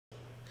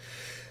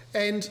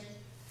And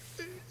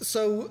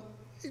so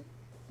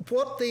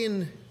what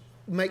then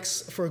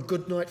makes for a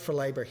good night for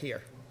Labour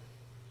here?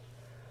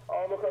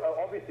 Oh, look,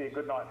 obviously a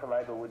good night for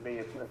Labour would be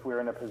if we're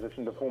in a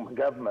position to form a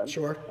government.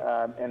 Sure.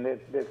 And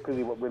that's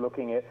clearly what we're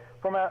looking at.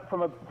 From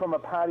a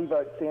party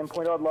vote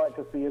standpoint, I'd like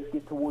to see us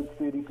get towards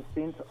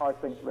 30%. I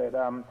think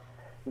that,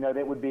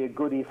 that would be a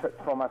good effort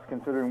from us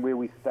considering where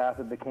we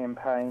started the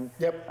campaign.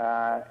 Yep.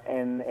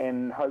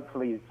 And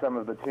hopefully some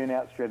of the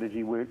turnout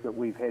strategy work that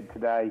we've had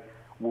today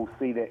will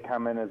see that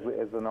come in as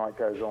the night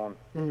goes on.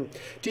 Mm.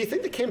 Do you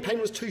think the campaign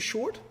was too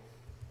short?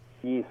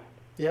 Yes.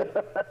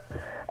 Yep.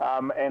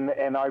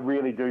 And I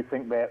really do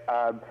think that,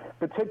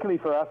 particularly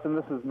for us, and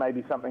this is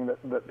maybe something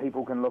that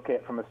people can look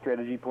at from a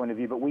strategy point of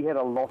view, but we had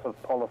a lot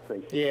of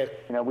policy. Yeah.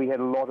 We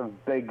had a lot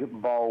of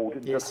big,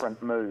 bold,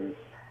 different moves,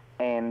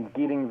 and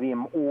getting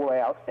them all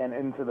out and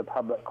into the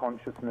public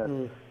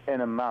consciousness in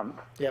a month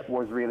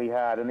was really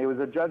hard. And there was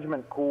a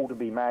judgment call to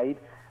be made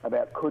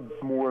about could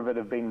more of it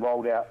have been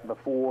rolled out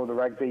before the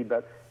rugby,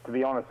 but to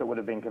be honest, it would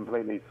have been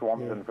completely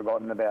swamped and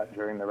forgotten about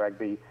during the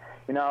rugby.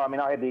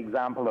 I had the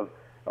example of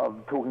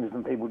talking to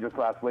some people just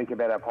last week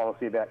about our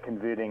policy about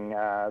converting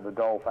the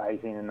dole for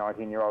 18 and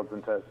 19-year-olds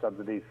into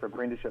subsidies for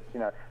apprenticeships.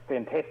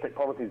 Fantastic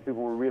policies.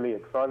 People were really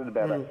excited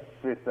about it.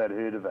 First they'd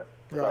heard of it.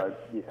 Right. So,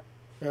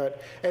 yeah. Right.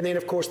 And then,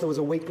 of course, there was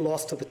a week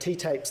lost to the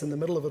T-tapes in the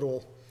middle of it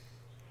all.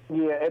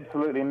 Yeah,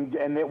 absolutely,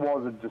 and that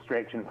was a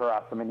distraction for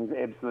us. I mean,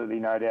 there's absolutely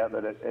no doubt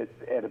that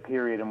at a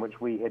period in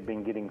which we had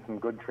been getting some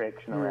good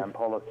traction around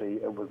policy,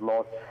 it was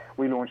lost.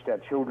 We launched our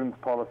children's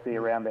policy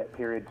around that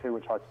period too,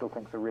 which I still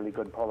think is a really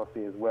good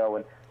policy as well,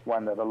 and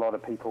one that a lot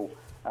of people,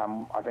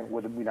 I think,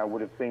 would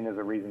have seen as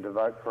a reason to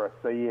vote for us.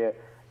 So yeah,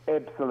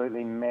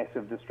 absolutely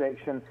massive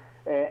distraction.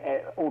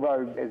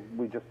 Although, as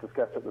we just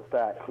discussed at the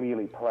start,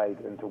 clearly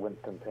played into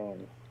Winston's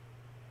hands.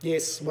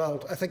 Yes,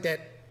 well, I think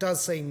that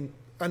does seem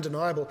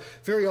undeniable.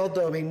 Very odd,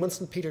 though. I mean,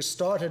 Winston Peters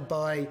started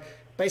by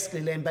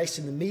basically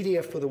lambasting the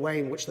media for the way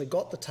in which they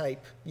got the tape,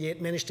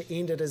 yet managed to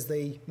end it as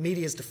the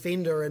media's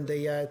defender and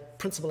the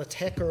principal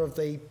attacker of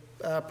the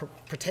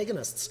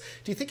protagonists.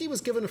 Do you think he was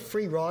given a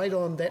free ride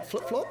on that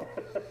flip-flop?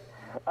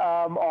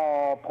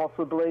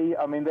 Possibly.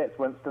 I mean, that's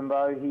Winston,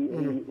 though.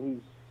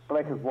 He's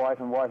black is white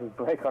and white is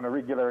black on a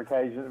regular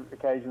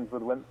occasions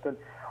with Winston.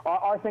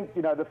 I think,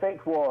 the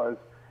fact was,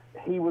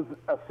 he was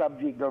a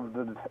subject of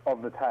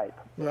the tape.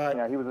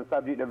 Right. He was a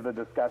subject of the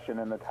discussion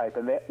in the tape,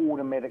 and that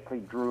automatically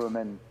drew him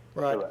in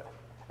to it.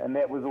 And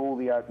that was all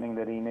the opening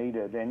that he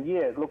needed. And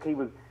yeah, look, he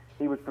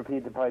was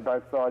prepared to play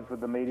both sides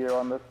with the media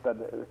on this, but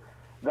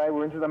they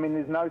were interested. I mean,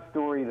 there's no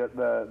story that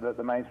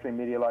the mainstream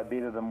media like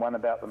better than one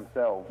about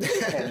themselves,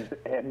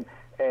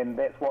 and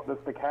that's what this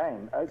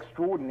became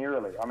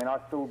extraordinarily. I mean, I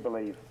still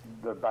believe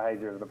the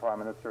behaviour of the Prime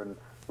Minister and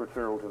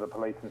referral to the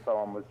police and so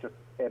on was just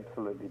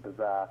absolutely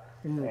bizarre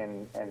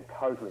and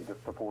totally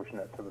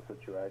disproportionate to the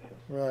situation.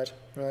 Right.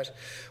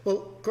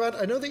 Well, Grant,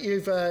 I know that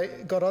you've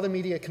got other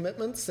media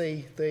commitments,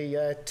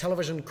 the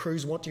television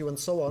crews want you and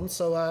so on,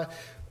 so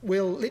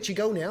we'll let you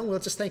go now. We'll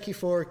just thank you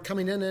for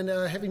coming in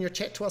and having your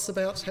chat to us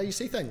about how you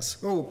see things.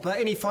 Oh, but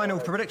any final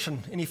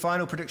prediction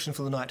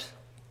for the night?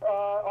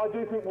 I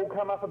do think we'll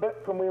come up a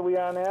bit from where we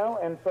are now,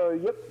 and so,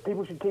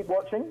 people should keep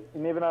watching.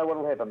 You never know what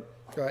will happen.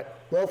 Right.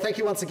 Well, thank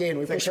you once again.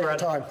 We appreciate your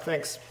time.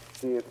 Thanks.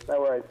 Cheers.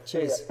 No worries.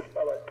 Cheers.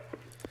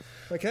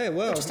 Bye-bye. Okay,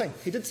 well, interesting.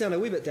 He did sound a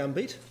wee bit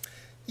downbeat.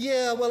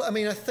 Yeah, well, I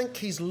mean, I think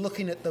he's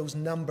looking at those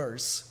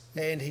numbers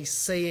and he's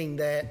seeing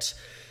that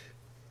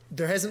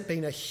there hasn't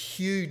been a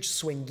huge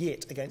swing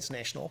yet against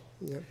National.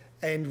 Yeah.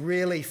 And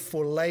really,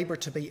 for Labour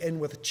to be in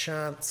with a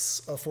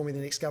chance of forming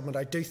the next government,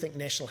 I do think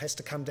National has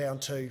to come down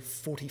to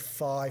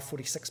 45,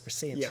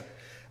 46%.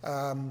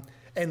 Yeah.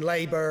 And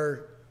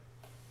Labour,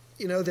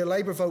 their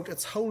Labour vote,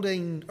 it's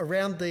holding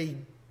around the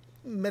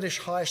mid-ish,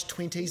 highish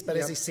 20s, but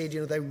as he said,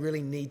 they really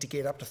need to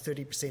get up to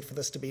 30% for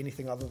this to be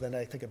anything other than,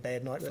 I think, a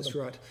bad night for them. That's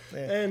right.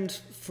 Yeah. And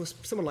for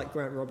someone like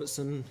Grant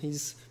Robertson,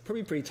 he's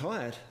probably pretty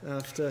tired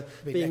after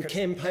being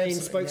campaign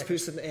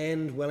spokesperson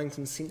and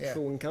Wellington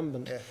Central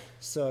incumbent. Yeah.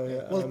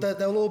 So, well,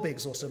 they'll all be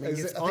exhausted. I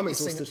mean, I'm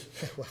exhausted.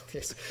 Well,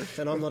 yes.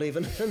 And I'm not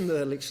even in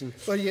the election.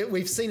 Well, yeah,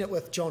 we've seen it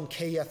with John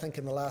Key, I think,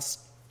 in the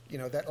last,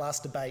 that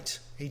last debate.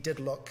 He did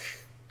look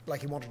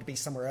like he wanted to be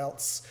somewhere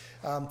else.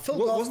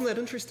 Wasn't that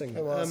interesting?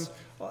 It was.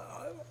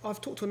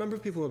 I've talked to a number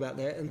of people about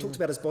that and talked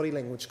about his body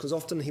language, because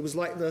often he was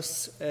like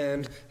this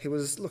and he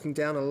was looking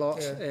down a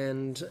lot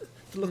and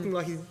looking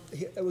like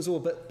it was all a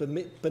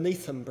bit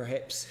beneath him,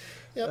 perhaps.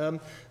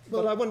 Yep.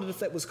 But I wondered if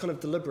that was kind of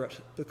deliberate,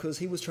 because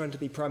he was trying to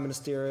be prime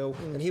ministerial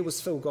and here was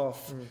Phil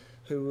Goff,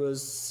 who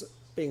was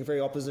being very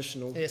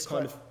oppositional,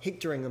 kind of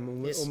hectoring him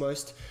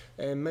almost,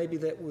 and maybe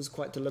that was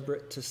quite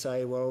deliberate to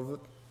say, well,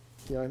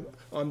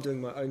 I'm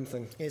doing my own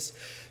thing. Yes,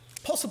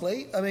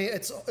 possibly. I mean,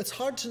 it's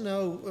hard to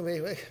know. I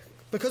mean,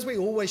 because we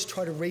always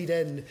try to read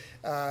in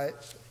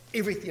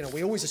everything.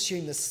 We always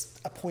assume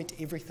a point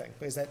to everything,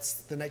 because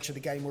that's the nature of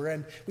the game we're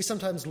in. We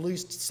sometimes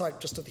lose sight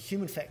just of the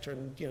human factor,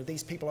 and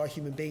these people are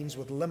human beings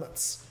with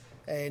limits.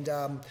 And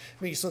I mean,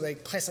 you saw the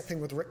classic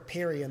thing with Rick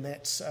Perry, and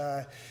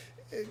that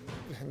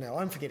now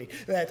I'm forgetting,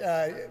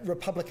 that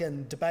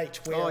Republican debate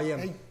where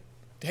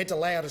he had to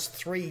lay out his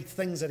 3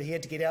 things that he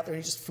had to get out there,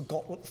 and he just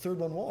forgot what the third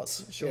one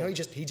was. Sure. You know,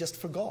 he just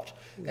forgot.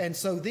 And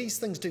so these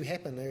things do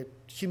happen. They're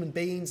human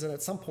beings, and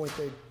at some point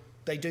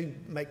they do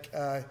make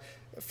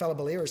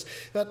fallible errors.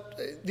 But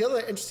the other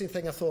interesting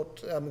thing I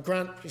thought,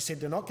 Grant, you said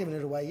they're not giving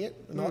it away yet,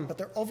 but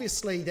they're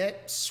obviously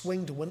that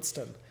swing to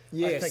Winston,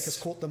 I think, has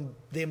caught them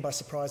by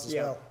surprise as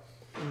well.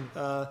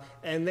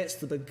 And that's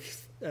the big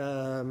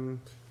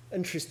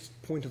interest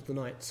point of the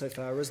night so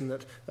far, isn't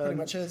it? Pretty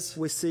much is.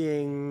 We're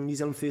seeing New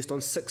Zealand First on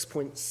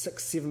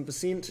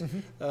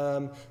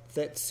 6.67%.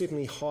 That's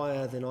certainly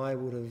higher than I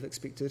would have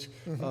expected.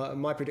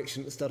 My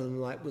prediction at the start of the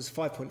night was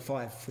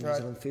 5.5 for New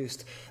Zealand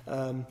First.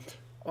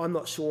 I'm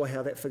not sure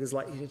how that figure's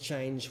likely to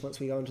change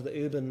once we go into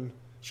the urban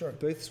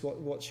booths.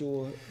 What's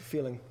your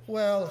feeling?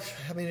 Well,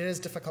 I mean, it is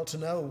difficult to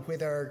know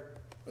whether...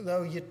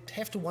 Though you'd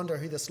have to wonder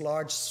who this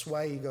large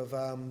swathe of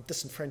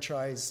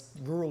disenfranchised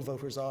rural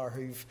voters are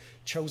who've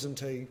chosen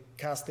to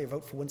cast their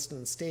vote for Winston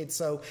instead.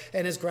 So,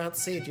 and as Grant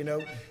said, you know,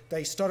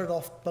 they started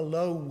off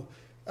below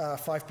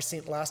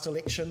 5% last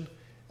election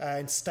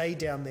and stayed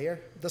down there.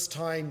 This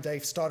time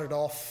they've started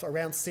off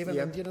around 7%,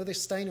 and you know they're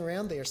staying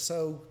around there.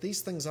 So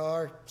these things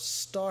are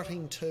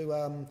starting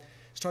to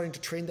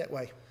trend that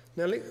way.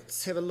 Now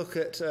let's have a look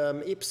at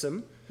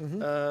Epsom.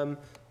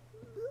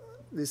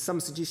 There's some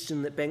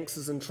suggestion that Banks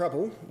is in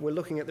trouble. We're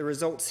looking at the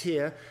results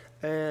here,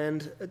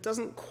 and it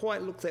doesn't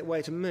quite look that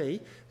way to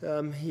me.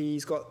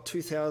 He's got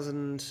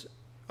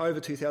over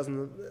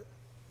 2,000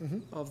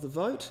 of the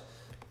vote,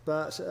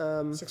 but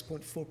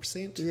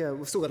 6.4%. Yeah,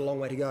 we've still got a long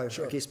way to go, I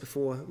guess,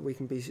 before we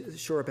can be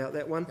sure about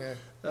that one.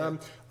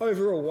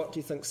 Overall, what do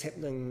you think's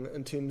happening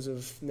in terms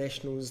of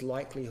National's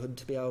likelihood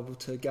to be able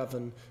to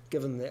govern,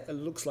 given that it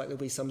looks like there'll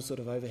be some sort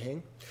of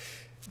overhang?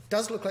 It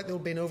does look like there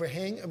will be an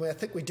overhang. I mean, I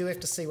think we do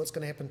have to see what's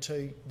going to happen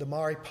to the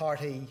Maori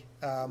Party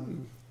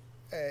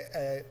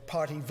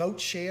party vote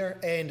share,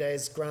 and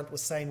as Grant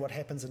was saying, what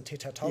happens in Te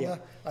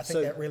Tatonga. I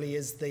think that really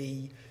is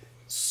the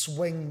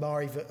swing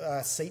Maori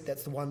seat.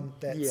 That's the one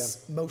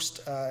that's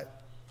most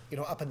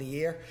up in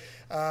the air.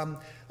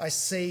 I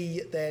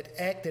see that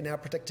ACT are now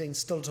predicting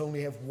still to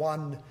only have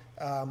one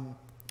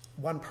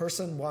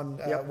person, one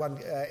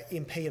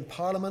MP in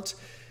Parliament.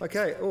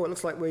 Okay, it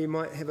looks like we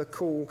might have a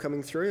call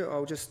coming through.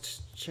 I'll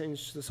just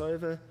change this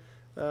over.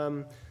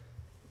 We're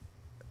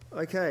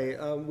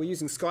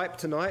using Skype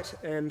tonight,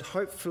 and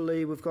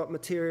hopefully we've got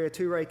Materia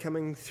Ture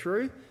coming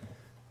through.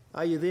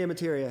 Are you there,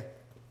 Materia?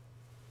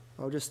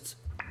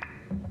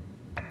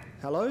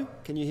 Hello?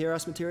 Can you hear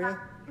us, Materia?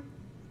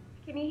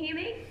 Can you hear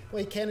me?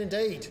 We can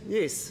indeed.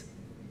 Yes.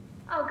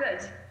 Oh,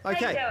 good. How are you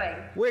doing?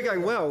 We're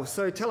going well.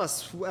 So tell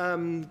us,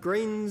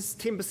 Greens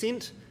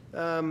 10%.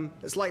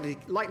 It's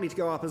likely to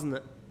go up, isn't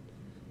it,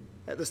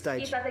 at this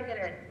stage? Yes, I think it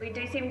is. We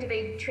do seem to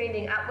be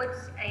trending upwards,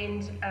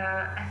 and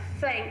I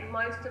think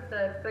most of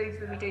the booths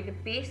where we do the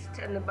best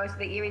and most of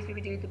the areas where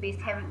we do the best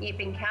haven't yet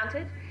been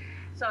counted.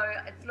 So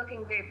it's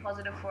looking very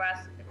positive for us.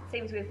 It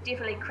seems we've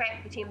definitely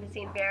cracked the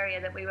 10% barrier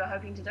that we were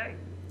hoping to do.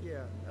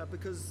 Yeah,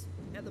 because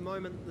at the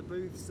moment the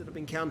booths that have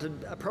been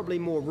counted are probably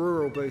more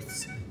rural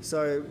booths,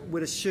 so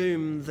we'd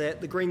assume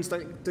that the Greens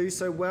don't do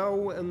so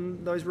well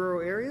in those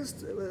rural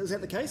areas. Is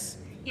that the case?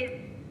 Yeah,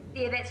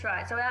 that's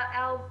right. So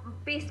our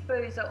best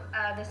booths are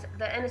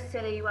the inner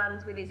city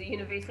ones where there's a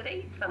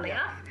university, funnily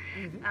enough,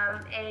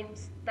 and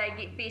they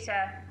get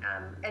better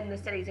in the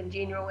cities in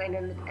general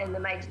and in the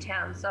major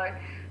towns. So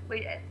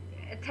it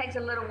takes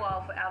a little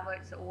while for our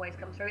votes to always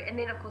come through, and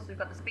then of course we've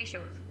got the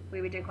specials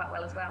where we do quite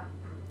well as well.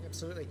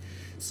 Absolutely.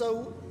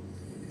 So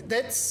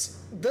this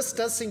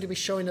does seem to be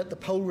showing that the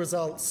poll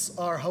results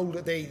are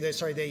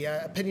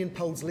the opinion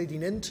polls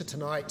leading into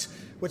tonight,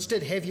 which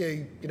did have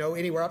you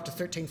anywhere up to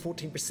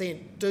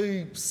 13-14%,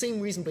 do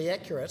seem reasonably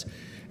accurate.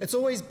 It's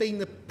always been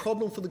the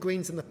problem for the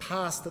Greens in the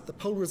past that the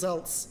poll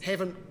results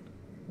haven't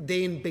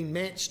then been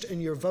matched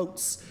in your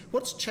votes.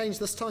 What's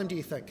changed this time, do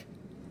you think?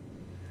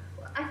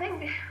 I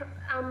think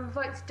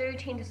votes do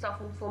tend to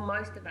soften for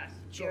most of us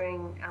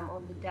during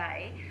on the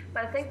day,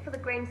 but I think for the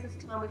Greens this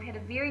time we've had a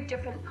very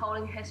different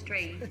polling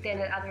history than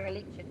at other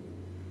elections.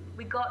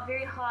 We got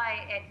very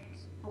high at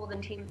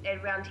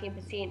around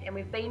 10%, and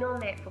we've been on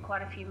that for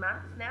quite a few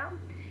months now.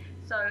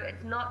 So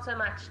it's not so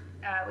much,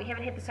 we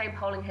haven't had the same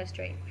polling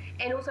history.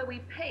 And also we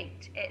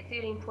peaked at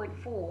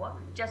 13.4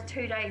 just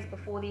 2 days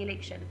before the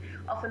election.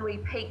 Often we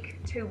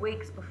peak 2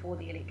 weeks before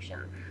the election.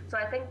 So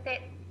I think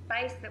that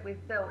base that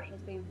we've built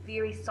has been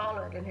very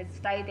solid and has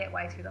stayed that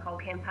way through the whole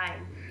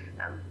campaign.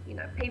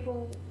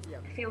 People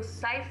feel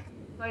safe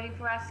voting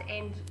for us,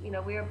 and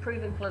we're a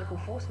proven political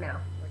force now.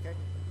 Okay,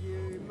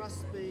 you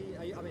must be.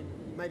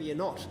 Maybe you're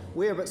not.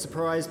 We're a bit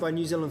surprised by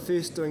New Zealand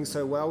First doing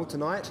so well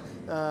tonight.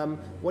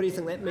 What do you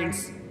think that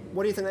means?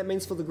 What do you think that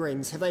means for the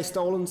Greens? Have they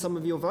stolen some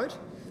of your vote?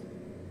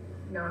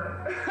 No,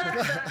 I don't think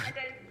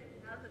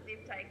that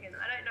they've taken.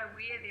 I don't know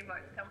where their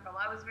votes come from.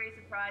 I was very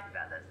surprised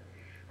about this.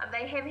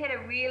 They have had a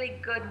really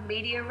good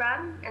media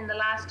run in the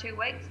last 2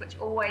 weeks, which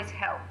always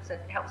helps.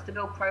 It helps to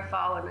build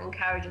profile and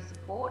encourages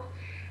support.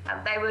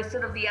 They were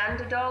sort of the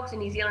underdogs,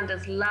 and New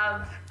Zealanders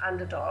love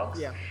underdogs.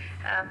 Yeah.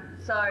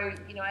 So,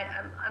 you know,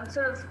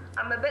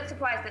 I'm a bit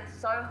surprised it's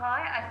so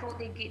high. I thought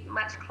they'd get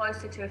much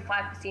closer to a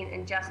 5%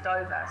 and just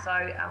over.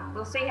 So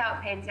we'll see how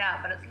it pans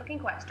out, but it's looking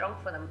quite strong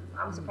for them.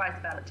 I'm surprised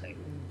about it too.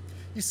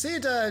 You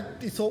said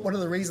you thought one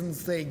of the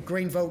reasons the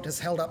Green vote has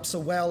held up so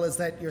well is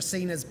that you're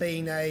seen as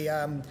being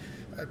I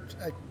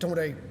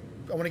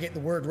want to get the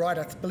word right.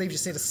 I believe you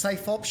said a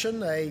safe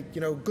option, a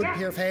good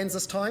pair of hands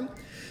this time.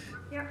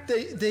 Yeah.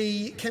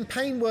 The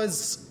campaign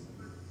was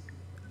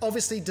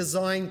obviously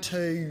designed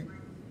to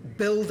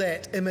build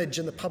that image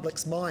in the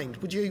public's mind.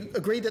 Would you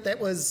agree that that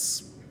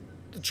was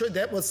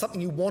something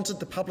you wanted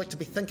the public to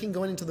be thinking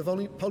going into the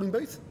polling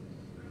booth?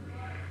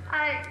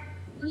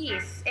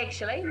 Yes,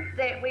 actually,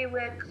 that we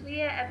were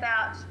clear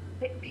about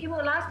people.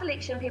 Last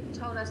election, people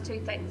told us two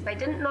things. They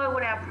didn't know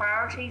what our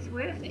priorities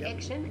were for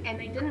action, and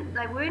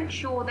they weren't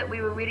sure that we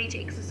were ready to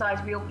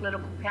exercise real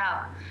political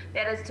power.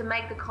 That is, to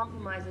make the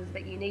compromises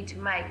that you need to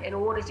make in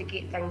order to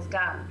get things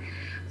done.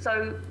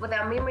 So with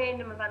our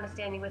memorandum of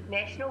understanding with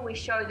National, we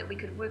showed that we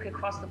could work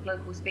across the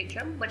political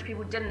spectrum, which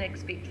people didn't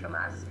expect from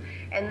us.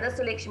 And this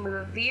election, we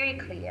were very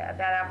clear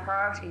about our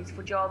priorities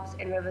for jobs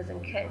and rivers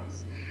and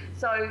kids.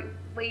 So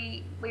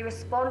we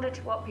responded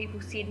to what people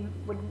said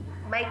would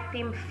make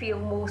them feel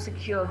more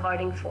secure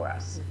voting for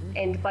us. Mm-hmm.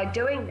 And by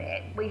doing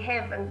that, we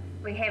have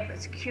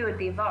secured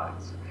their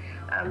votes.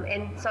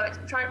 And so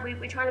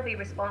we're trying to be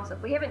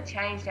responsive. We haven't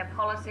changed our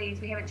policies,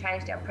 we haven't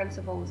changed our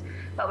principles,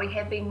 but we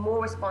have been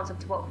more responsive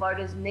to what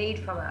voters need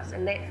from us,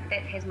 and that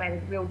has made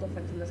a real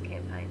difference in this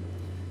campaign.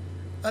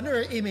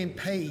 Under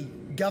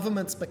MMP,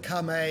 government's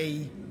become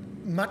a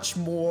much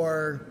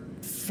more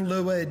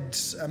fluid,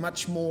 a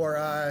much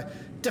more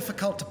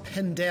difficult to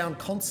pin down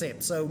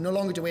concept. So no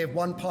longer do we have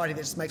one party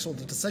that just makes all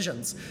the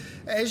decisions.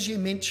 As you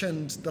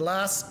mentioned, the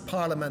last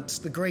Parliament,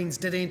 the Greens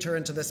did enter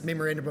into this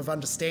memorandum of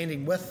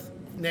understanding with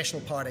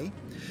National Party.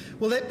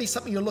 Will that be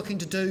something you're looking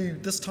to do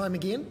this time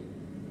again?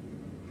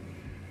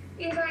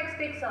 Yes, I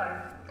expect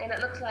so. And it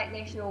looks like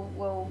National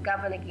will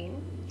govern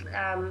again,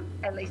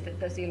 at least at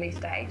this early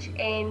stage.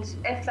 And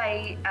if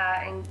they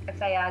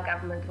are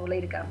government or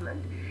lead a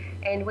government,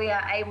 and we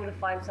are able to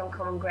find some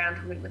common ground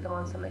to work with them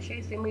on some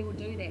issues, then we will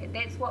do that.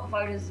 That's what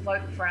voters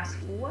vote for us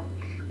for.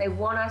 They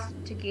want us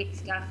to get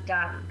stuff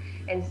done.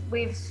 And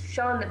we've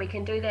shown that we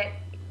can do that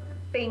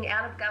being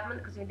out of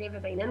government, because we've never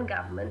been in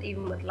government,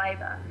 even with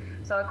Labour.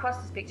 So across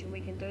the spectrum,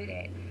 we can do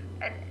that.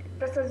 And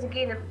this is,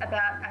 again,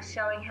 about us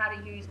showing how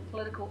to use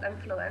political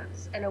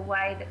influence in a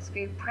way that's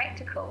very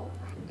practical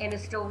and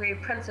is still very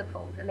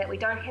principled, and that we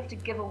don't have to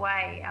give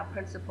away our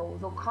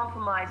principles or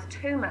compromise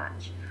too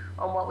much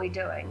on what we're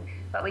doing,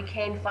 but we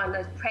can find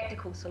those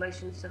practical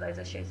solutions to those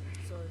issues.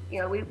 So,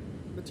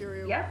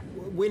 material. Yeah.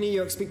 When are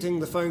you expecting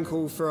the phone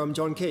call from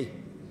John Key?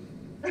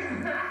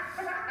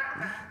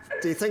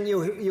 Do you think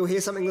you'll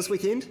hear something this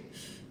weekend?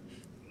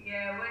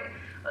 Yeah.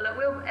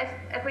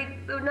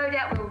 We'll no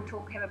doubt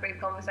we'll have a brief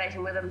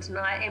conversation with him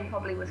tonight, and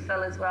probably with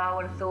Phil as well, I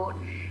would have thought,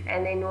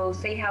 and then we'll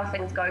see how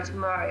things go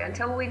tomorrow.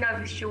 Until we know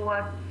for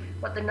sure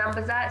what the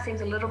numbers are, it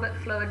seems a little bit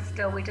fluid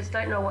still. We just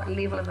don't know what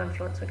level of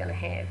influence we're going to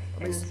have.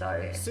 And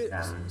so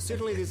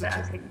certainly there's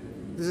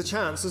a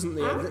chance, isn't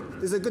there?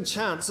 There's a good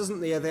chance,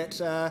 isn't there,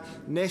 that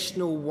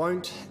National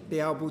won't be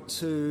able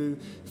to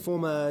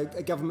form a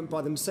government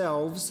by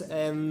themselves,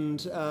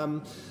 and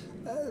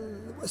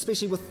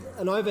especially with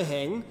an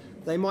overhang,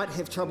 they might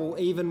have trouble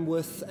even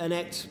with an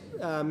ACT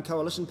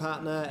coalition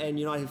partner and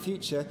United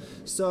Future.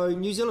 So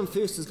New Zealand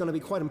First is going to be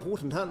quite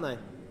important, aren't they?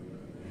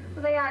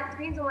 Well, they are. It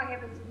depends on what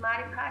happens with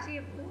Māori Party,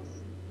 of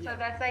course. So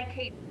if they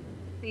keep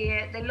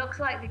it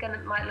looks like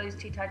might lose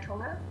Te Tai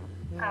Tonga.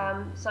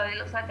 So it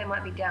looks like they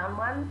might be down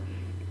one.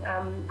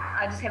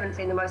 I just haven't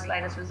seen the most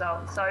latest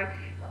results. So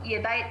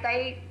yeah,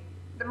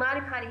 the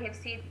Māori Party have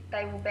said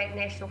they will back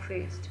National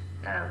first.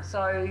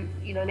 So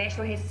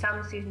National has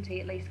some certainty,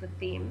 at least with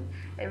them,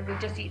 and we've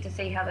just yet to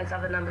see how those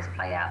other numbers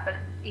play out. But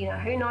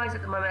who knows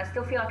at the moment? I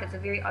still feel like it's a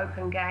very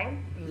open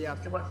game as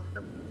to what's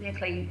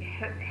exactly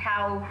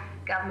how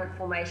government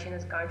formation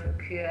is going to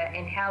occur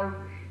and how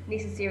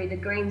necessary the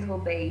Greens will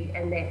be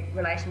in that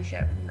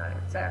relationship.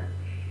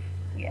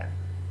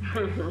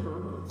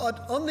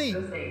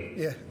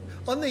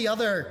 On the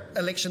other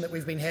election that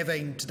we've been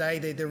having today,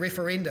 the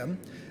referendum,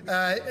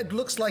 it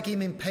looks like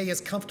MMP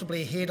is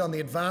comfortably ahead on the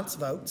advance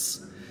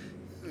votes.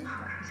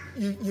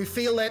 You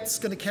feel that's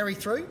going to carry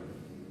through?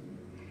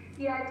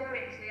 Yeah, I do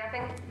actually. I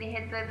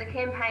think the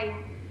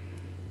campaign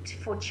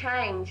for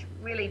change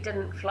really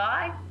didn't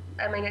fly.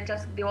 I mean,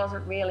 there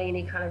wasn't really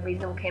any kind of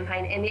reasonable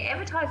campaign, and the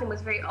advertising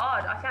was very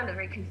odd. I found it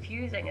very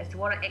confusing as to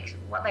what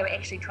they were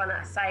actually trying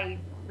to say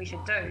we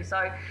should do. So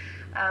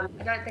I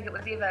don't think it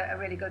was ever a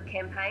really good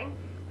campaign.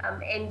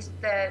 And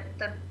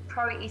the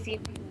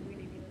pro-SM people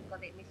really didn't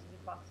got that message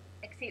across,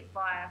 except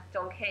via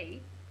John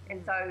Key.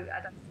 And so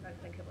I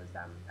don't think it was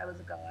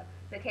a goer.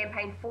 The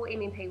campaign for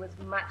MMP was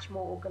much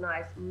more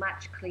organised,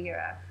 much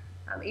clearer,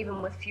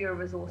 even with fewer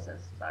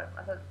resources. So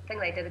I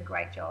think they did a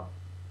great job.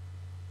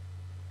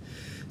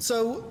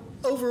 So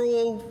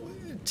overall,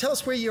 tell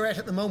us where you're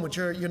at the moment.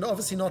 You're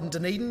obviously not in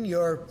Dunedin.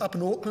 You're up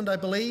in Auckland, I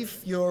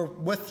believe. You're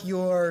with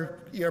your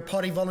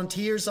party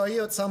volunteers, are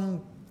you, at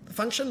some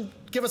function?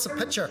 Give us a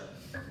picture.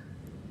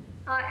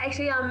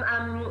 Actually, I'm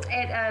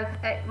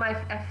at my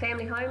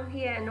family home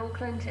here in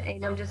Auckland,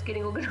 and I'm just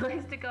getting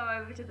organised to go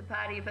over to the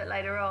party a bit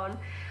later on.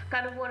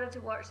 Kind of wanted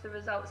to watch the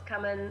results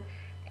come in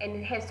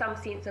and have some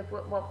sense of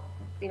what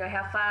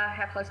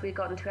how close we've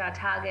gotten to our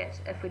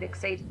target, if we'd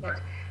exceeded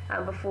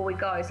it before we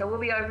go. So we'll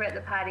be over at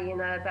the party in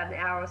about an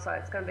hour or so.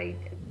 It's going to be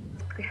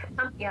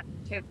something up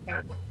to.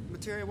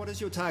 Materia, what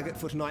is your target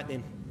for tonight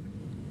then?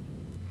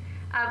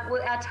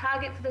 Well, our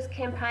target for this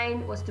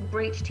campaign was to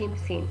breach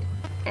 10%,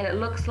 and it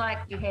looks like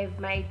we have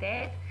made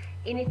that.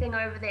 Anything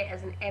over that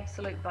is an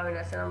absolute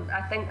bonus, and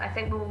I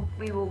think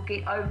we will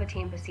get over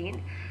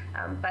 10%,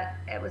 but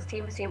it was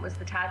 10% was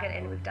the target,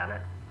 and we've done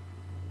it.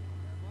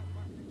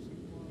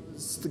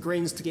 The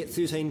Greens to get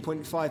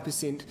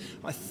 13.5%.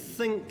 I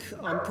think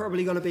I'm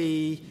probably going to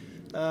be.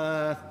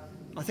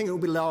 I think it will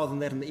be lower than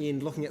that in the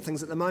end, looking at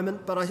things at the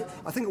moment, but I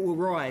think it will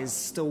rise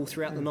still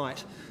throughout the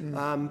night.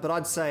 But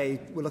I'd say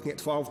we're looking at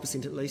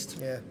 12% at least.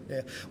 Yeah.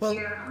 Well,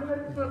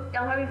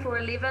 I'm hoping for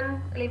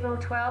 11 or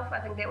 12. I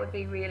think that would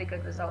be a really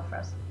good result for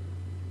us.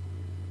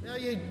 Now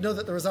you know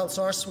that the results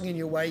are swinging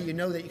your way. You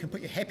know that you can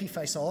put your happy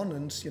face on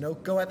and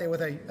go out there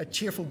with a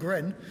cheerful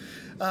grin.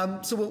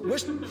 So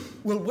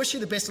we'll wish you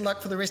the best of luck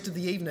for the rest of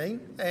the evening,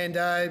 and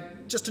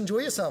just enjoy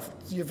yourself.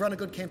 You've run a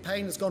good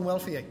campaign. It's gone well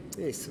for you.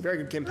 Yes, a very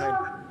good campaign.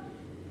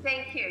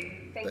 Thank you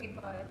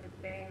both. It's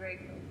very, very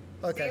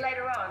cool. Okay. See you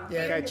later on.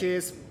 Yeah. Okay,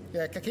 cheers.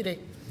 Yeah, ka kite.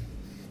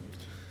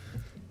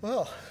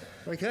 Well,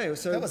 okay,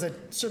 so that was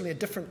certainly a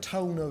different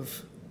tone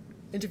of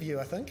interview,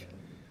 I think,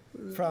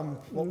 from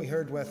what we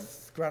heard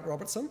with Grant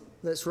Robertson.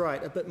 That's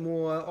right, a bit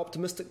more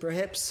optimistic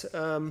perhaps,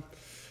 a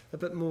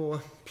bit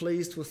more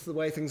pleased with the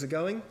way things are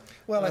going.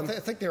 Well, I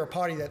think they're a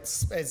party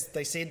that's, as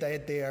they said, they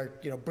had their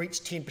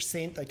breached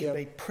 10%. They can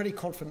be pretty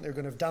confident they're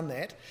going to have done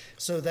that.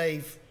 So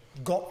they've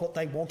got what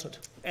they wanted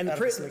and out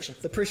of the selection.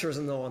 The pressure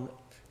isn't on.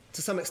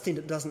 To some extent,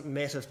 it doesn't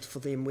matter for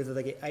them whether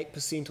they get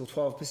 8% or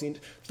 12%.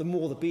 The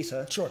more, the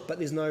better. Sure. But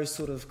there's no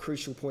sort of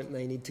crucial point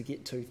they need to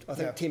get to. I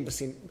think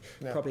 10%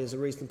 probably is a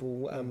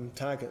reasonable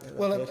target.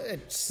 Well,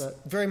 it's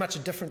very much a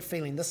different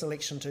feeling this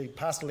election to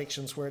past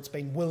elections where it's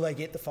been, will they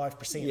get the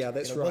 5%? Yeah,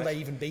 that's right. Will they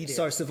even be there?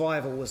 So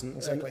survival isn't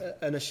exactly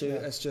an issue.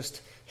 Yeah. It's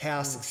just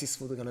how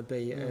successful they're going to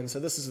be. And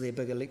so this is their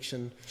big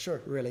election,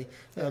 really.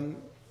 Yeah.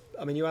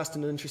 I mean, you asked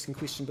an interesting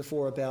question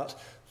before about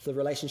the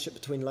relationship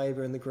between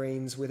Labour and the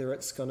Greens, whether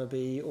it's going to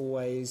be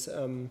always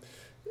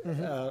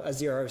a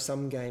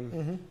zero-sum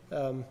game.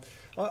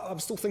 I'm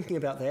still thinking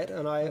about that,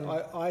 and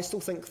I still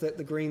think that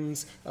the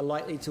Greens are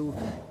likely to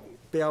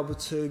be able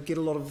to get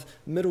a lot of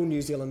middle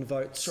New Zealand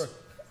votes. Sure.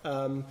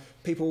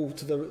 People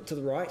to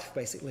the right,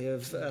 basically,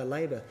 of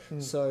Labour.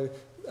 So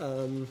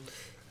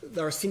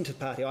they're a centre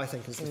party, I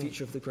think, is the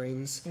future of the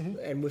Greens.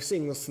 And we're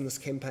seeing this in this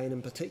campaign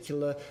in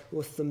particular,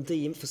 with them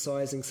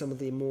de-emphasising some of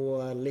their more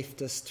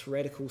leftist,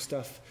 radical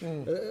stuff.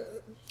 Do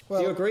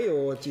you agree,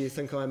 or do you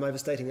think I'm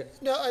overstating it?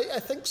 No,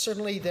 I think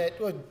certainly that,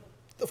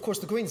 of course,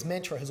 the Greens'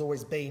 mantra has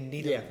always been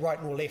neither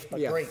right nor left, but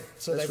green.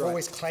 So they've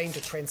always claimed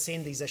to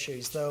transcend these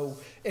issues, though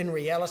in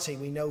reality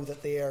we know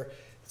that their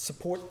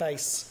support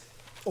base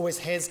always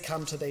has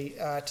come to the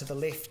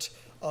left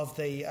of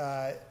the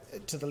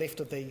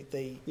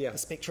the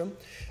spectrum.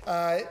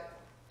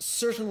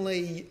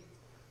 Certainly,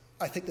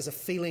 I think there's a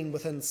feeling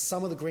within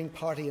some of the Green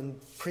Party and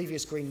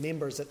previous Green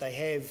members that they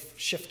have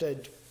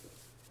shifted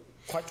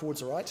quite towards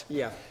the right.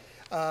 Yeah.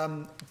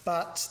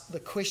 But the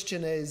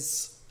question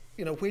is,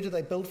 where do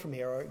they build from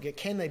here, or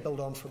can they build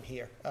on from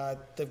here?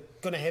 They're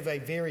going to have a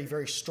very,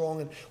 very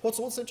strong. And what's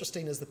also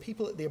interesting is the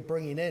people that they're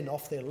bringing in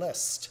off their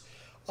list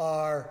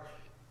are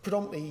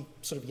predominantly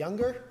sort of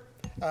younger.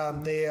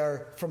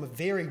 They're from a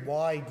very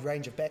wide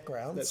range of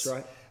backgrounds. That's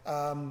right.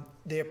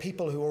 They're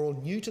people who are all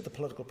new to the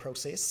political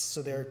process,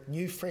 so they're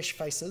new, fresh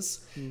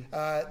faces.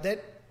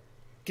 That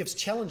gives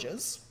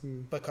challenges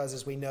because,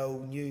 as we know,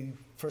 new,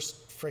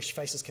 fresh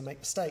faces can make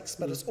mistakes,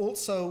 but it's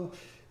something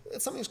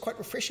that's quite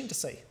refreshing to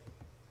see.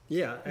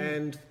 Yeah,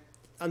 and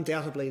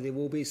undoubtedly there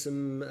will be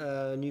some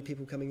new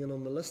people coming in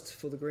on the list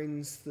for the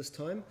Greens this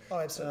time. Oh,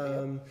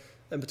 absolutely.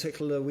 In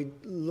particular, we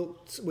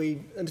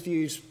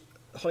interviewed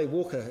Holly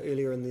Walker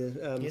earlier in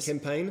the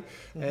campaign,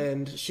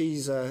 and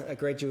she's a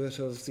graduate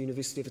of the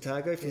University of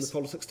Otago from the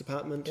politics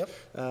department,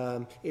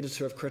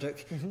 editor of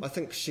Critic. I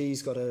think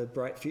she's got a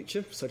bright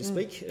future, so to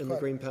speak, in the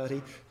Green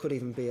Party. Could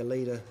even be a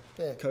leader,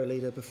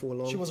 co-leader before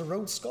long. She was a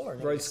Rhodes Scholar.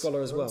 Rhodes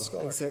Scholar as well,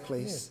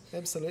 exactly. Yeah,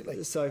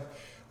 absolutely. So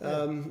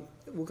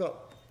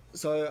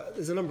So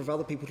there's a number of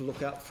other people to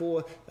look out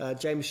for.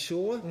 James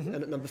Shaw, and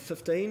at number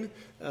 15.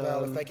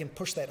 Well, if they can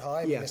push that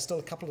high, there's still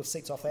a couple of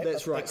seats off that.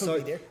 That's right.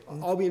 So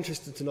I'll be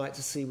interested tonight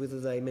to see whether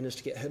they manage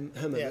to get him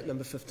in at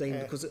number 15,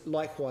 because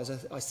likewise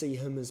I see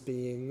him as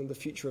being the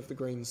future of the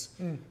Greens.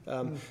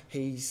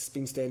 He's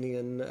been standing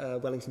in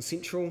Wellington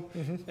Central,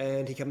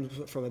 and he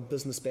comes from a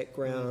business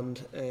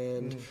background,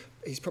 and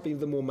he's probably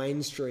the more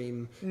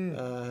mainstream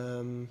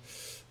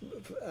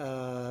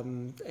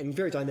and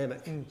very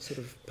dynamic sort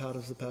of part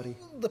of the party.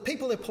 The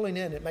people they're pulling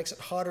in, it makes it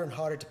harder and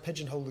harder to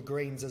pigeonhole the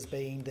Greens as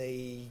being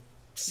the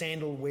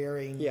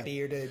sandal-wearing,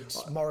 bearded,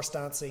 Morris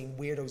dancing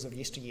weirdos of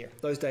yesteryear.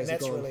 Those days are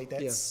gone.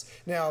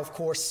 Now, of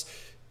course,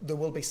 there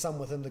will be some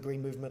within the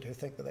Green movement who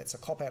think that that's a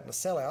cop-out and a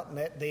sellout, and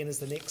that then is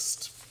the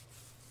next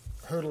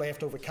hurdle they have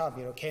to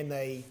overcome. Can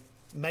they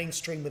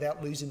mainstream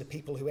without losing the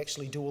people who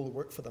actually do all the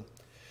work for them?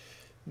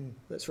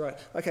 That's right.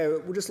 Okay,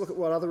 we'll just look at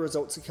what other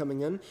results are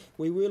coming in.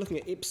 We were looking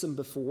at Epsom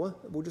before.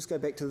 We'll just go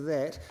back to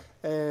that.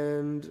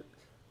 And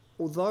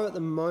although at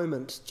the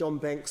moment John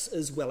Banks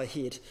is well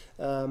ahead,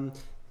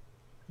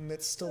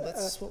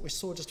 that's what we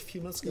saw just a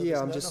few months ago.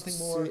 Yeah, nothing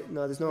more.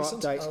 No, there's no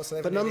recent?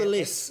 update. But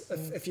nonetheless,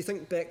 if you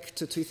think back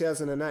to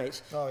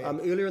 2008,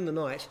 earlier in the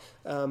night,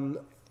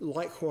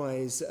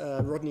 likewise,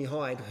 Rodney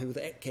Hyde, who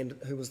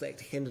was the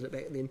actor candidate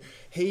back then,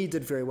 he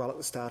did very well at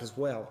the start as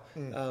well.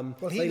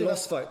 He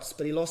lost votes,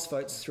 but he lost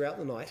votes throughout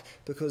the night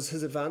because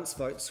his advance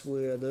votes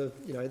were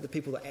the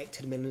people that ACT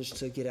had managed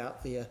to get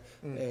out there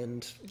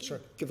and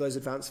give those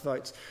advance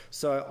votes.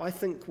 So I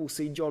think we'll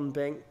see John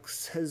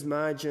Banks, his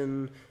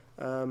margin,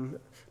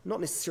 not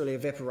necessarily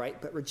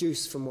evaporate, but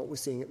reduce from what we're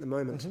seeing at the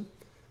moment.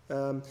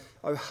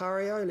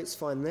 Ohio, let's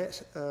find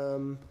that.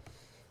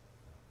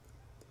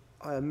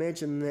 I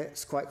imagine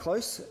that's quite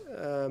close.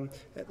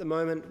 At the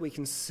moment, we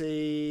can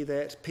see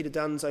that Peter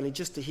Dunn's only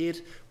just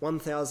ahead,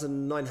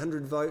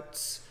 1,900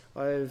 votes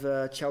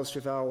over Charles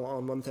Trevel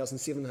on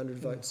 1,700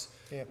 votes.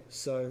 Yeah.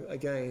 So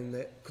again,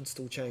 that could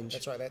still change.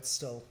 That's right. That's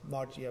still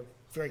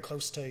very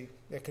close to.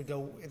 That could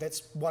go.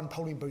 That's one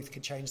polling booth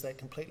could change that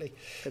completely.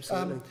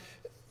 Absolutely.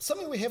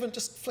 Something we haven't,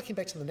 just flicking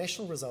back to the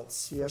national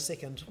results for a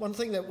second, one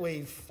thing that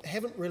we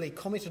haven't really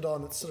commented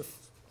on, it's sort of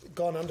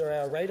gone under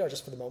our radar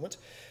just for the moment,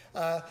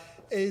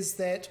 is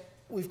that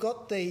we've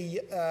got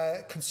the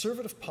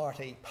Conservative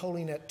Party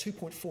polling at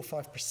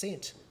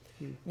 2.45%.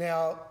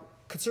 Now,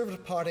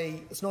 Conservative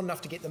Party, it's not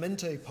enough to get them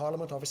into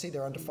Parliament, obviously,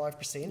 they're under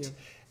 5%,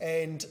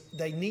 and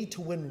they need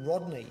to win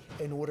Rodney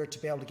in order to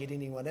be able to get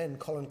anyone in.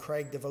 Colin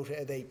Craig,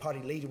 the party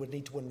leader, would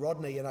need to win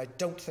Rodney, and I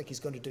don't think he's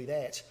going to do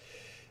that.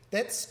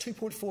 That's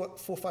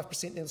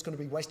 2.45%, and it's going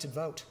to be wasted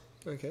vote.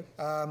 Okay.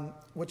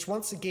 Which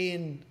once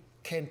again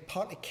can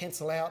partly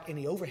cancel out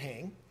any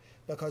overhang,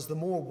 because the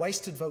more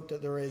wasted vote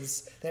that there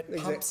is, that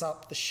pumps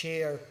up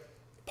the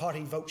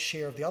party vote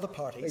share of the other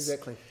parties.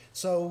 Exactly.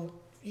 So,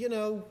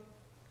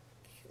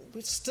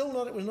 we're still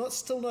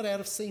not out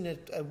of seeing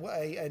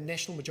a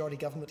national majority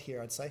government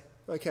here, I'd say.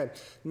 Okay.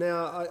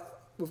 Now,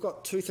 we've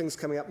got two things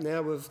coming up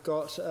now. We've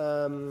got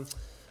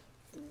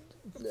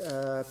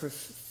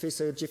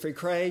Professor Geoffrey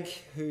Craig,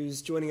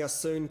 who's joining us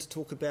soon to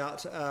talk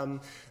about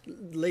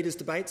leaders'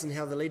 debates and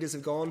how the leaders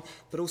have gone.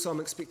 But also I'm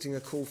expecting a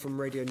call from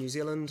Radio New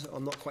Zealand.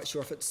 I'm not quite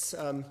sure if it's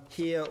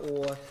here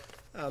or...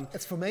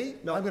 it's for me?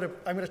 No. I'm going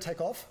to take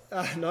off?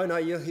 No,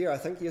 you're here, I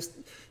think.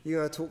 You're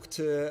going to talk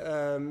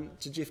to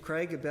Geoff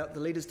Craig about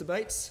the leaders'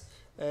 debates.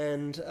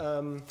 And...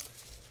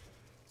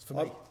 it's for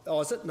me.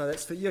 Oh, is it? No,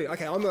 that's for you.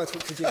 Okay, I'm going to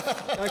talk to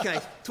Geoff. Okay,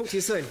 talk to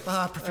you soon.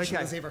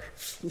 Professional as ever.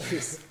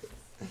 Yes.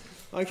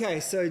 Okay,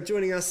 so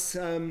joining us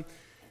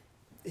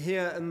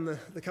here in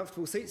the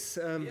comfortable seats,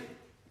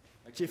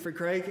 Geoffrey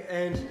Craig,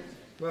 and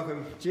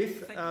welcome, Geoff.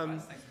 Thanks for having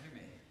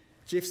me.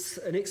 Geoff's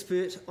an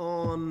expert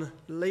on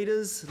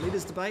leaders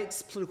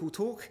debates, political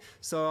talk.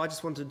 So I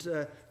just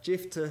wanted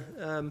Geoff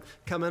to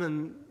come in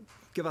and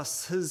give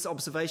us his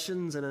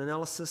observations and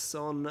analysis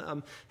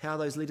on how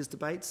those leaders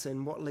debates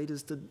and what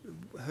leaders did,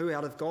 who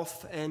out of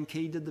Gough and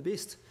Key did the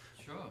best.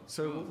 Sure.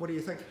 So what do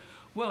you think?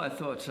 Well, I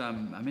thought,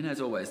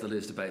 as always, the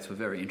leaders' debates were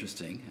very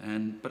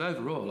interesting. But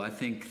overall, I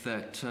think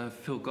that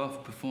Phil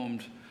Gough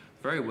performed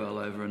very well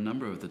over a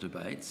number of the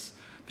debates,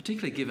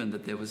 particularly given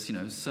that there was,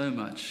 so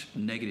much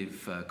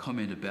negative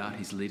comment about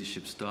his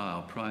leadership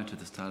style prior to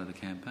the start of the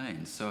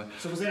campaign. So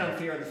was that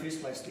unfair in the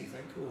first place, do you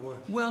think? Or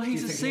well,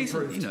 he's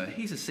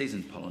a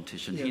seasoned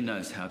politician. Yeah. He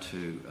knows how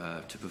to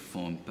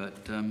perform.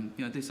 But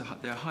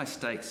there are high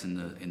stakes in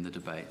the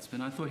debates.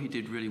 But I thought he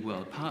did really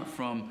well, apart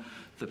from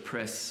the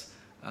press.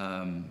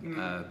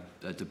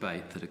 A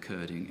debate that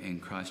occurred in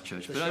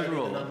Christchurch, but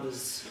overall, the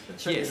numbers,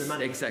 yes,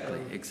 the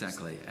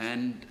exactly.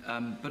 And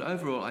but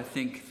overall, I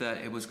think that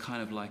it was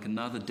kind of like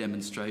another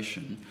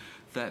demonstration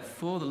that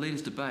for the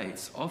leaders'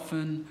 debates,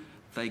 often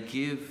they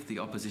give the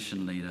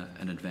opposition leader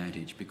an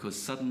advantage because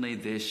suddenly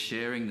they're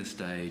sharing the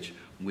stage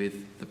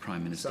with the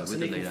Prime Minister, with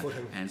the leader,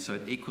 and so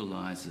it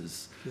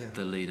equalises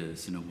the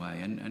leaders in a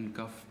way. And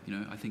Gough,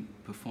 I think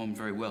performed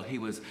very well. He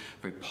was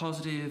very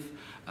positive,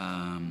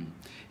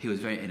 he was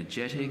very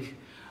energetic,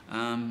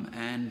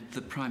 and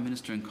the Prime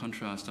Minister, in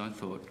contrast, I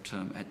thought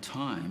at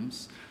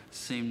times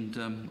seemed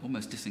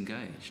almost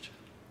disengaged.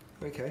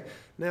 Okay.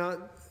 Now,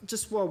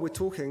 just while we're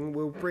talking,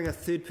 we'll bring a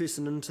third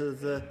person into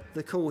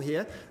the call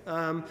here.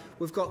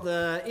 We've got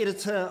the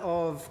editor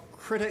of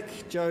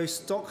Critic, Joe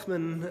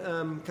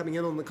Stockman, coming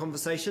in on the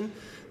conversation.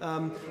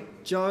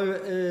 Joe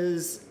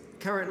is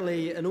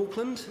currently in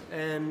Auckland,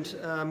 and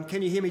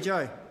can you hear me,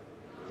 Joe?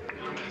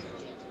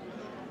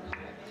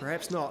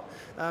 Perhaps not.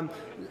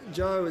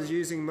 Joe is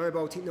using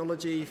mobile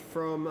technology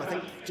from, I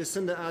think,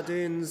 Jacinda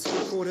Ardern's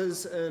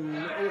headquarters in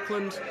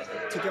Auckland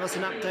to give us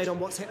an update on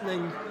what's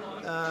happening.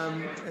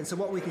 And so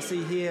what we can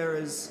see here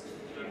is,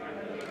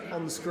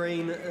 on the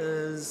screen,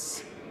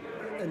 is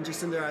in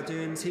Jacinda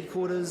Ardern's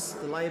headquarters,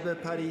 the Labour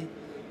Party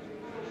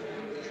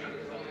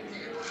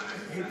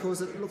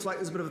headquarters. It looks like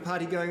there's a bit of a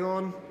party going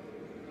on.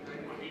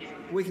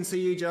 We can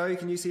see you, Joe.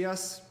 Can you see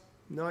us?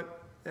 No,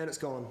 and it's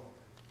gone.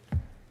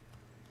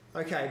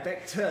 Okay,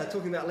 back to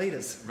talking about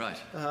leaders. Right.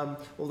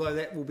 Although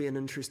that will be an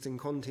interesting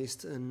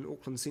contest in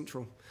Auckland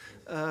Central.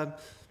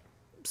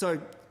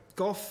 So,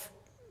 Goff,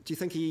 do you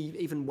think he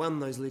even won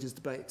those leaders'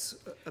 debates?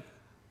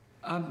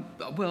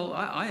 Well,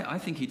 I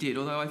think he did,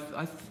 although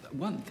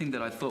one thing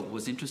that I thought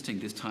was interesting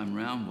this time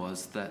round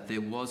was that there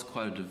was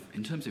quite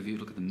in terms of, you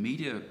look at the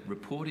media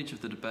reportage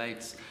of the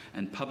debates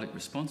and public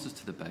responses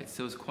to debates,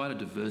 there was quite a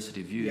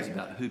diversity of views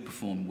about who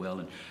performed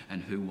well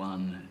and who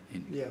won,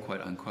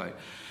 quote unquote.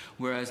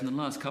 Whereas in the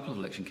last couple of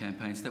election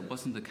campaigns, that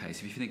wasn't the case.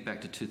 If you think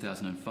back to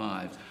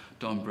 2005,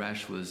 Don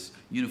Brash was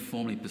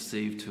uniformly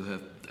perceived to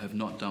have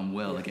not done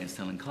well against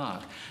Helen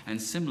Clark.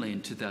 And similarly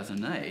in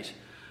 2008,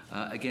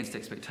 against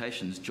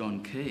expectations,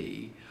 John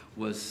Key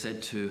was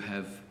said to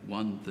have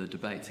won the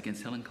debates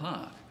against Helen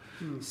Clark.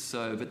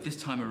 So, but this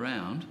time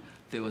around,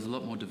 there was a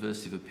lot more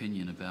diversity of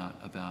opinion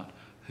about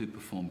who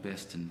performed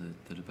best in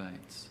the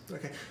debates.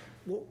 Okay.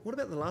 What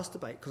about the last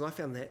debate? Because I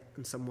found that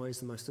in some ways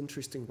the most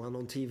interesting one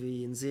on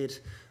TVNZ,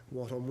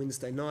 on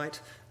Wednesday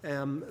night,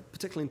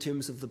 particularly in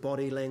terms of the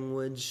body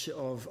language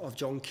of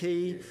John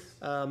Key.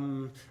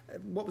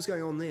 What was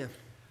going on there?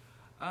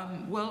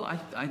 Well,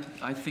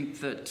 I think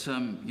that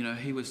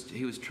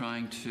he was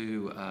trying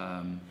to.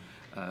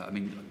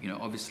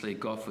 Obviously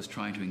Goff was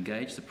trying to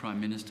engage the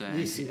Prime Minister, and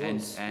yes, he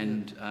was.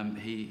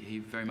 He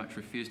very much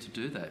refused to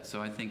do that.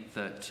 So I think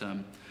that.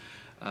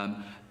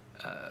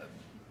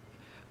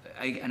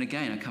 And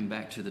again, I come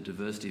back to the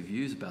diversity of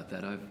views about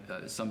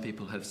that. Some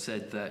people have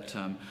said that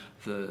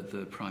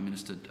the Prime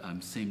Minister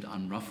seemed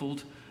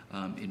unruffled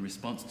in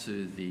response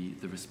to the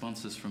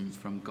responses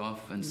from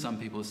Goff, and some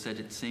people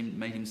said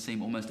made him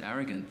seem almost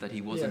arrogant that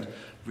he wasn't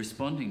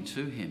responding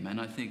to him.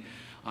 And I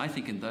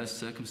think in those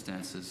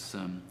circumstances,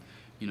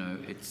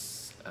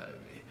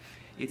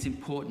 it's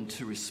important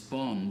to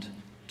respond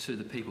to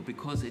the people,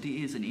 because it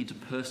is an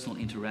interpersonal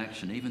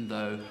interaction. Even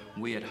though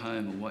we at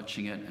home are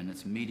watching it and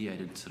it's a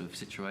mediated sort of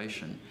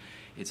situation,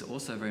 it's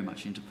also very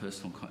much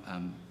interpersonal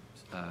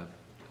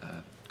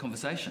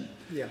conversation.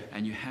 Yeah.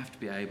 And you have to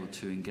be able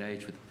to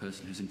engage with the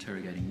person who's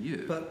interrogating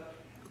you. But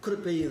could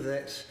it be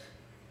that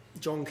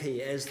John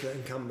Key, as the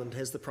incumbent,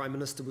 as the Prime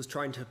Minister, was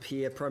trying to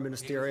appear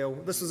pro-ministerial?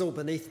 This is all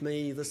beneath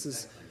me, this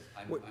is...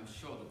 Exactly. I'm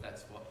sure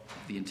that's what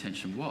the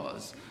intention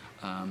was.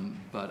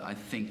 But I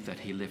think that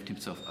he left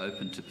himself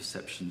open to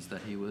perceptions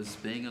that he was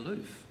being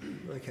aloof.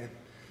 Okay.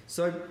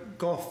 So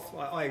Goff,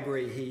 I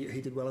agree,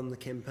 he did well in the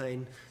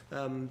campaign.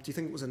 Do you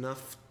think it was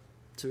enough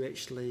to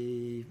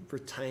actually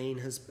retain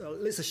his...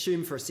 let's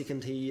assume for a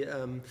second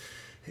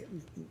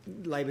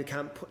Labour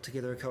can't put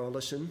together a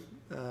coalition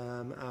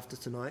after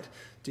tonight.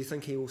 Do you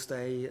think he will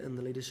stay in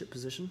the leadership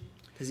position?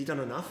 Has he done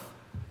enough?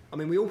 I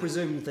mean, we all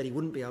presumed that he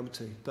wouldn't be able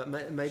to, but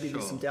maybe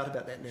there's some doubt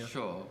about that now.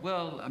 Sure.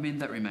 Well, I mean,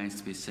 that remains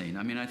to be seen.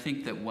 I mean, I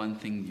think that one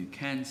thing you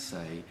can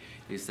say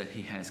is that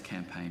he has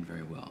campaigned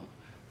very well.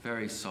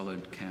 Very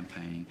solid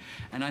campaigning.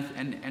 And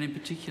in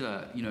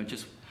particular,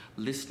 just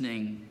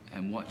listening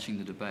and watching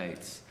the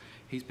debates,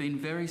 he's been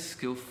very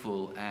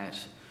skillful at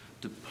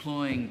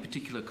deploying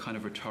particular kind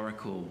of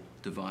rhetorical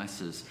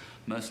devices,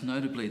 most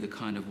notably the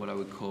kind of what I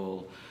would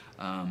call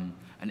an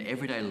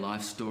everyday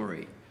life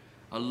story.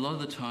 A lot of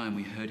the time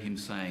we heard him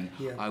saying,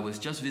 I was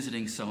just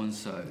visiting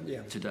so-and-so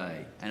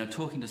today, and I'm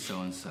talking to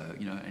so-and-so,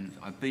 and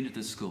I've been to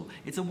this school.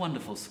 It's a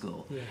wonderful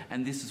school,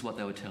 and this is what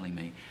they were telling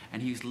me.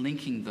 And he's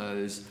linking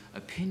those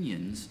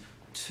opinions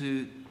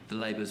to the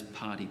Labour's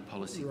party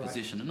policy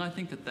position. And I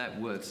think that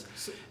works.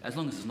 As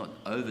long as it's not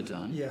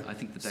overdone, I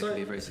think that can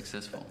be very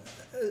successful.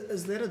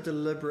 Is that a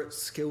deliberate,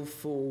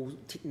 skillful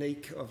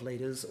technique of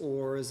leaders,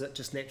 or is it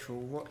just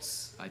natural?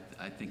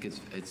 I think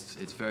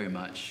it's very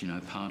much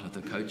part of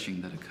the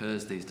coaching that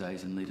occurs these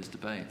days in leaders'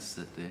 debates,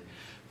 that they're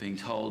being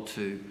told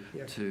to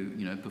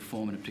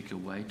perform in a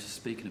particular way, to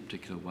speak in a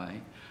particular way,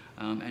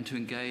 and to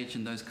engage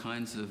in those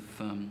kinds of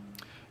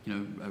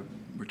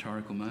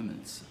rhetorical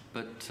moments.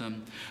 But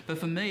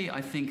for me,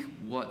 I think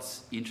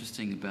what's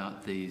interesting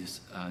about these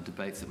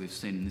debates that we've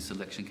seen in this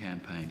election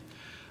campaign,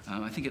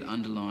 I think it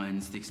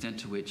underlines the extent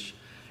to which,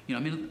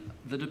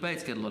 the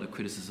debates get a lot of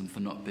criticism for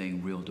not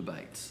being real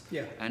debates.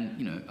 Yeah.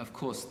 And, of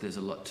course, there's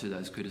a lot to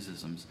those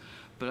criticisms.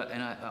 But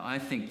I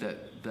think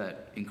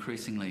that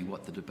increasingly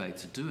what the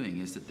debates are doing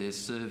is that they're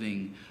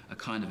serving a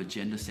kind of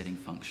agenda-setting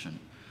function.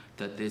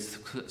 That there's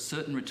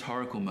certain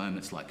rhetorical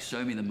moments like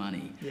show me the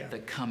money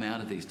that come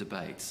out of these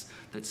debates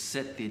that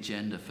set the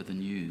agenda for the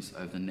news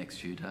over the next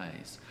few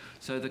days.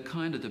 So the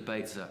kind of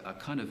debates are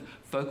kind of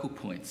focal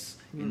points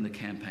in the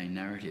campaign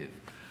narrative.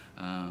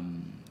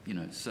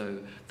 So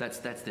that's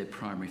their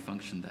primary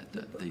function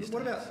these days.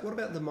 What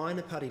about the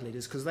minor party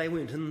leaders? Because they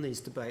weren't in these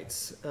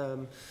debates.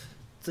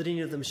 Did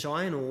any of them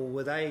shine, or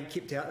were they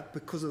kept out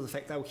because of the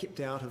fact they were kept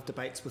out of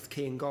debates with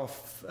Key and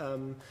Goff?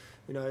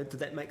 Did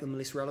that make them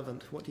less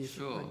relevant? What do you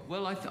think? Sure.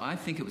 Well, I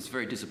think it was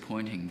very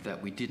disappointing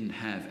that we didn't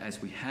have,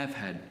 as we have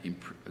had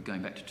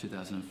going back to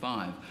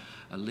 2005,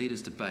 a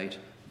leaders' debate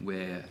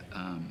where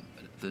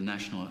the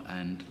National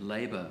and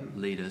Labour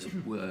leaders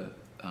were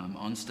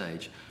on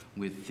stage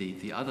with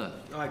the other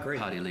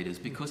party leaders,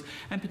 because,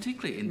 and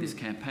particularly in this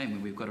campaign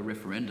when we've got a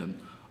referendum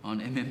on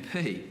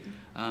MMP,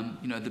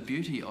 the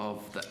beauty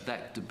of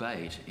that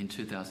debate in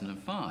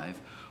 2005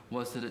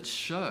 was that it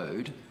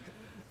showed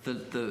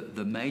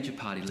the major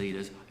party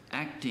leaders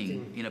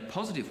acting in a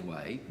positive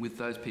way with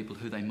those people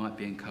who they might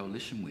be in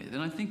coalition with.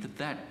 And I think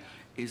that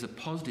is a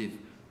positive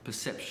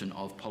perception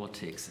of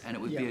politics, and it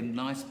would be a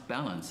nice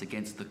balance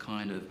against the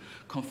kind of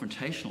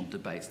confrontational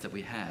debates that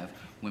we have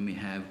when we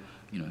have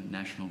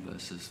National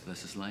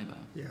versus Labour.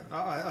 Yeah,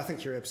 I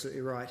think you're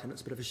absolutely right, and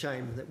it's a bit of a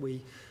shame that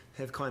we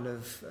have kind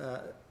of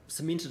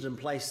cemented in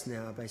place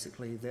now,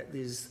 basically, that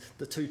there's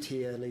the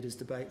two-tier leaders'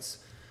 debates.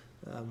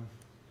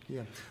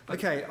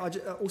 Okay, I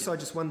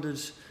just wondered,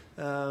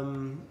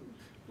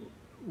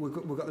 we've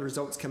got the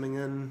results coming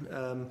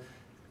in,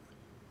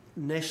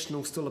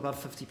 National still above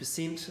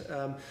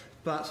 50%,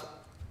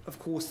 but of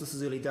course this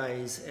is early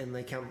days and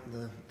they count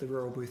the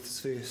rural booths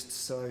first,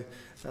 so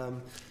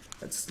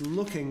it's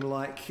looking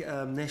like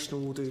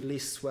National will do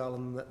less well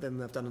than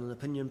they've done in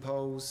opinion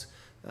polls.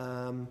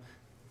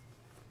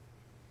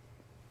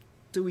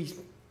 Do we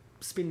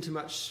spend too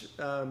much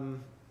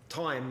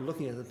time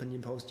looking at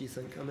opinion polls, do you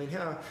think? I mean,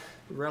 how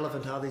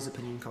relevant are these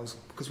opinion polls?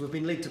 Because we've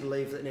been led to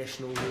believe that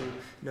National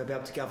will be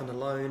able to govern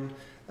alone.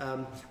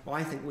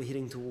 I think we're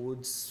heading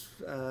towards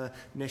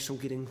National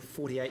getting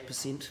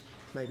 48%,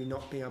 maybe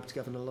not being able to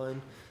govern alone.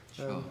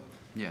 Sure.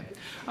 Yeah.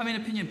 I mean,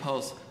 opinion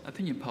polls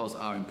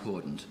are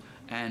important.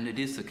 And it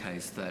is the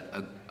case that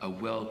a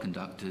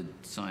well-conducted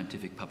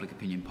scientific public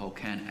opinion poll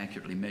can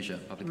accurately measure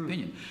public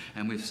opinion.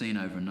 And we've seen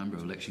over a number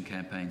of election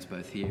campaigns,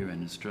 both here and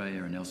in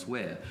Australia and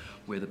elsewhere,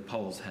 where the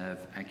polls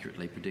have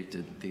accurately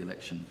predicted the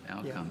election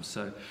outcomes.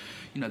 So,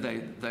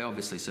 they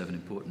obviously serve an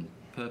important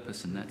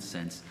purpose in that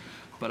sense.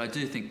 But I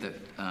do think that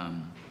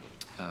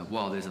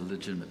while there's a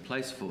legitimate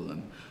place for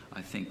them,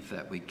 I think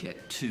that we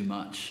get too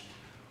much.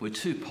 We're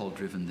too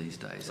poll-driven these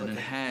days. And it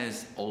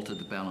has altered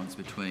the balance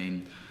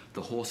between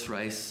the horse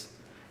race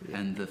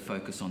and the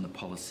focus on the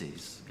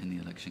policies in the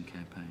election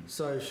campaign.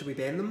 So should we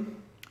ban them?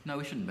 No,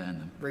 we shouldn't ban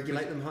them.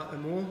 Regulate them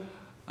more?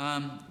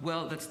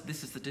 Well,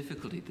 this is the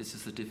difficulty. This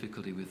is the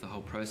difficulty with the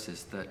whole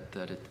process,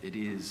 that it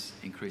is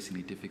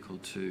increasingly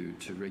difficult to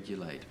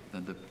regulate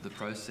the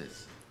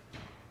process.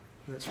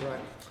 That's right.